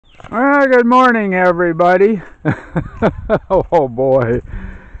Well, good morning, everybody. Oh boy,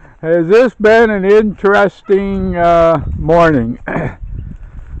 has this been an interesting morning.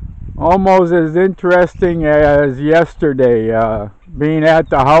 Almost as interesting as yesterday. Being at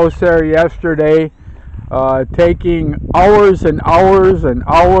the house there yesterday, taking hours and hours and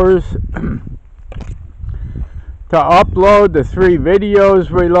hours to upload the 3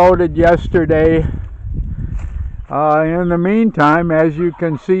 videos we loaded yesterday. In the meantime, as you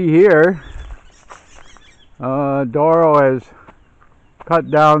can see here, Doro has cut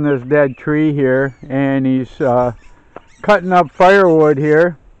down this dead tree here, and he's cutting up firewood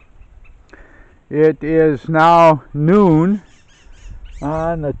here. It is now noon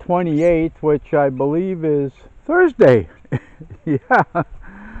on the 28th, which I believe is Thursday. Yeah.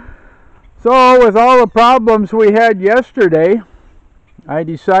 So with all the problems we had yesterday, I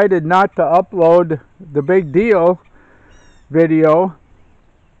decided not to upload the big deal video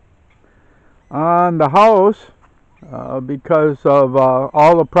on the house because of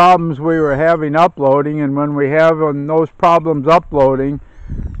all the problems we were having uploading, and when we have those problems uploading,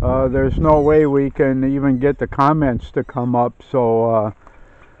 there's no way we can even get the comments to come up, so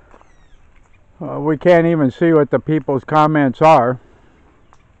we can't even see what the people's comments are.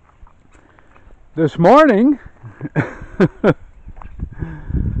 This morning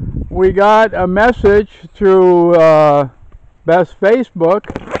we got a message through Beth's Facebook,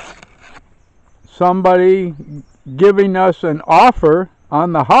 somebody giving us an offer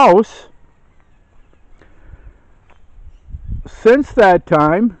on the house. Since that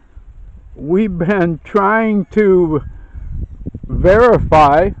time, we've been trying to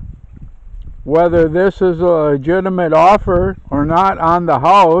verify whether this is a legitimate offer or not on the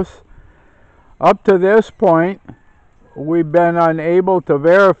house. Up to this point, we've been unable to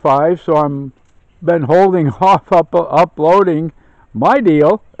verify, so I'm been holding off uploading my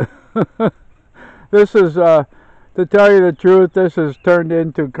deal. This is, to tell you the truth, this has turned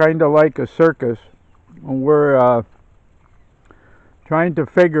into kind of like a circus. We're trying to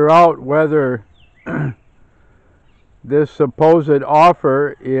figure out whether this supposed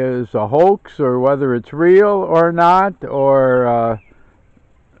offer is a hoax or whether it's real or not, or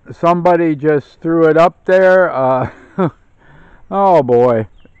somebody just threw it up there. Oh boy.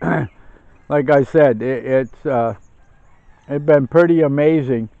 Like I said, it's been pretty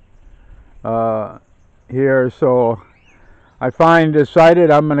amazing here. So I finally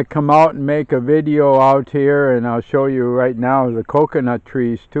decided I'm going to come out and make a video out here, and I'll show you right now the coconut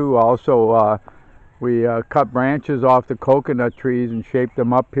trees too. Also, we cut branches off the coconut trees and shaped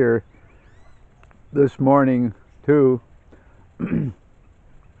them up here this morning too.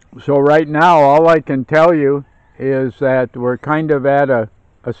 So right now, all I can tell you is that we're kind of at a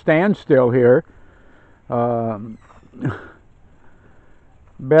standstill here.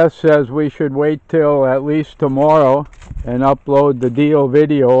 Beth says we should wait till at least tomorrow and upload the deal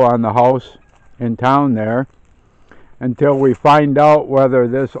video on the house in town there until we find out whether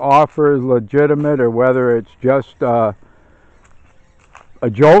this offer is legitimate or whether it's just a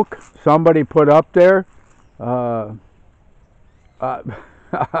joke somebody put up there. I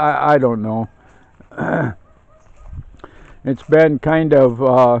don't know. It's been kind of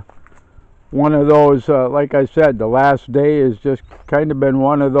one of those, like I said, the last day has just kind of been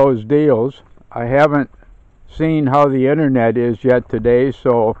one of those deals. I haven't seen how the internet is yet today,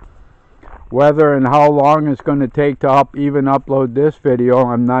 so whether and how long it's going to take to even upload this video,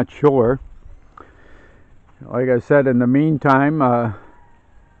 I'm not sure. Like I said, in the meantime,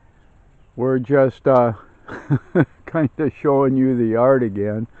 we're just kind of showing you the art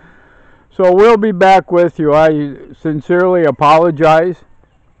again. So we'll be back with you. I sincerely apologize.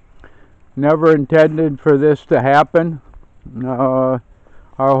 Never intended for this to happen. Our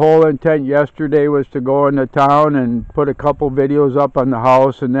whole intent yesterday was to go into town and put a couple videos up on the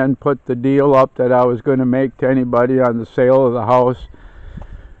house and then put the deal up that I was going to make to anybody on the sale of the house.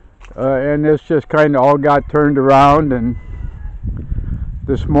 And this just kind of all got turned around, and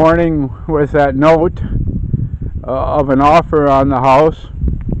this morning with that note of an offer on the house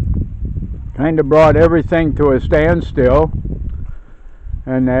kind of brought everything to a standstill,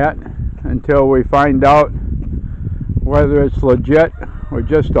 and that until we find out whether it's legit or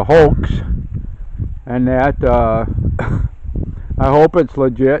just a hoax, and that I hope it's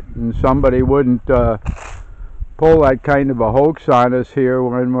legit and somebody wouldn't pull that kind of a hoax on us here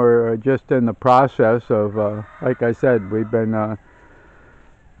when we're just in the process of, like I said, we've been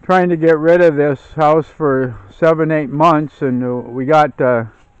trying to get rid of this house for 7-8 months, and we got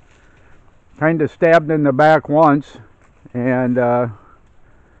kind of stabbed in the back once, and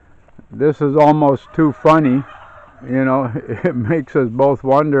this is almost too funny you know, it makes us both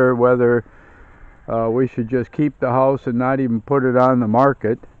wonder whether we should just keep the house and not even put it on the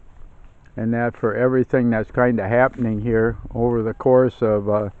market. And that for everything that's kind of happening here over the course of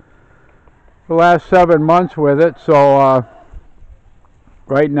the last 7 months with it. So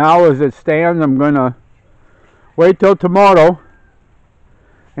right now, as it stands, I'm going to wait till tomorrow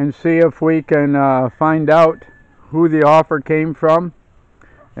and see if we can find out who the offer came from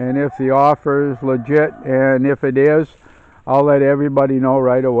and if the offer is legit. And if it is, I'll let everybody know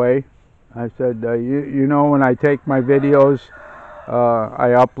right away. I said, you know, when I take my videos, I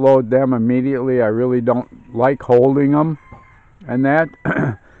upload them immediately. I really don't like holding them and that,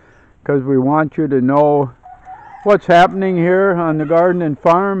 because we want you to know what's happening here on the garden and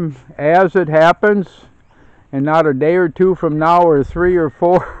farm as it happens, and not a day or two from now, or 3 or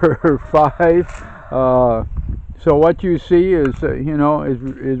 4 or 5. So what you see is, you know, is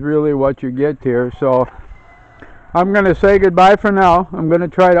really what you get here. So I'm going to say goodbye for now. I'm going to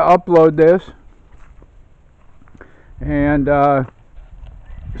try to upload this and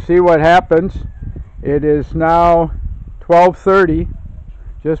see what happens. It is now 12:30,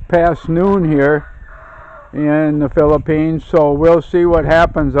 just past noon here in the Philippines, so we'll see what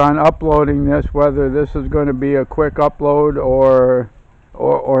happens on uploading this, whether this is going to be a quick upload or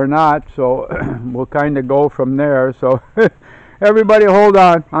not. So we'll kind of go from there. So everybody hold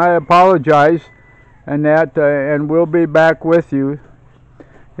on, I apologize, and that and we'll be back with you,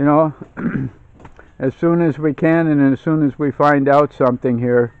 you know, as soon as we can and as soon as we find out something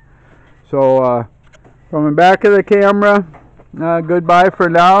here. So from the back of the camera, goodbye for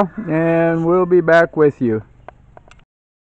now, and we'll be back with you.